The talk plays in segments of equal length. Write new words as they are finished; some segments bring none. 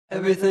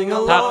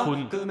ถ้าคุณ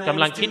ก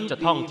ำลังคิดจะ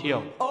ท่องเที่ยว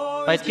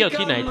ไปเที่ยว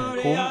ที่ไหนถึง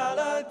คุ้ม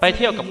ไปเ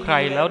ที่ยวกับใคร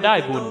แล้วได้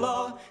บุญ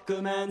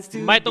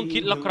ไม่ต้องคิ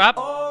ดแล้วครับ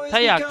ถ้า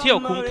อยากเที่ยว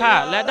คุ้มค่า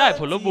และได้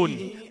ผลบุญ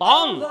ต้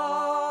อง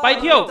ไป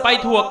เที่ยวไป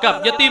ทัวร์กับ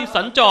ยะตีม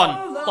สัญจร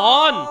ต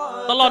อน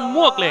ตลอนม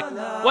วกเหล็ก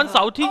วันเส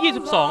าร์ที่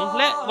22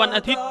และวันอ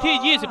าทิตย์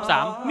ที่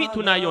23มิ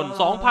ถุนายน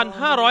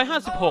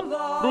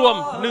2556รวม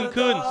1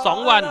คืน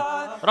2วัน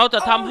เราจะ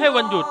ทำให้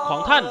วันหยุดขอ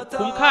งท่าน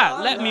คุ้มค่า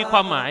และมีคว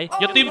ามหมาย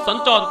ยะตีมสัญ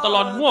จรตล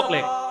อนมวกเห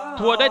ล็ก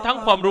ทัวร์ได้ทั้ง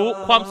ความรู้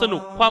ความสนุ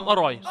กความอ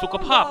ร่อยสุข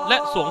ภาพและ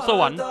สวงส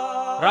วรรค์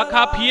ราค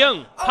าเพียง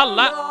ท่าน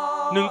ละ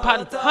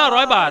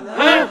 1,500 บาท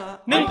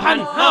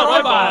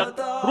1,500 บาท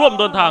ร่วม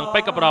เดินทางไป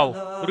กับเรา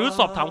หรือส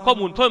อบถามข้อ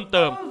มูลเพิ่มเ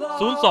ติม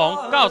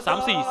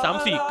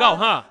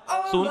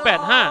02-934-3495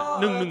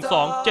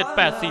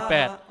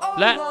 085-112-7848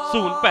และ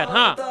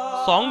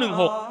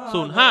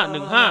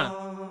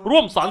085-216-0515ร่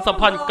วมสานสัม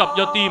พันธ์กับย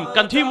าตีม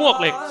กันที่มวก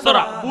เหล็กสร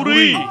ะบุ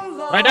รี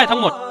รายได้ทั้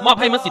งหมดมอบ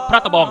ให้มัสยิดพระ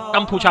ตะบอง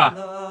กัมพูชา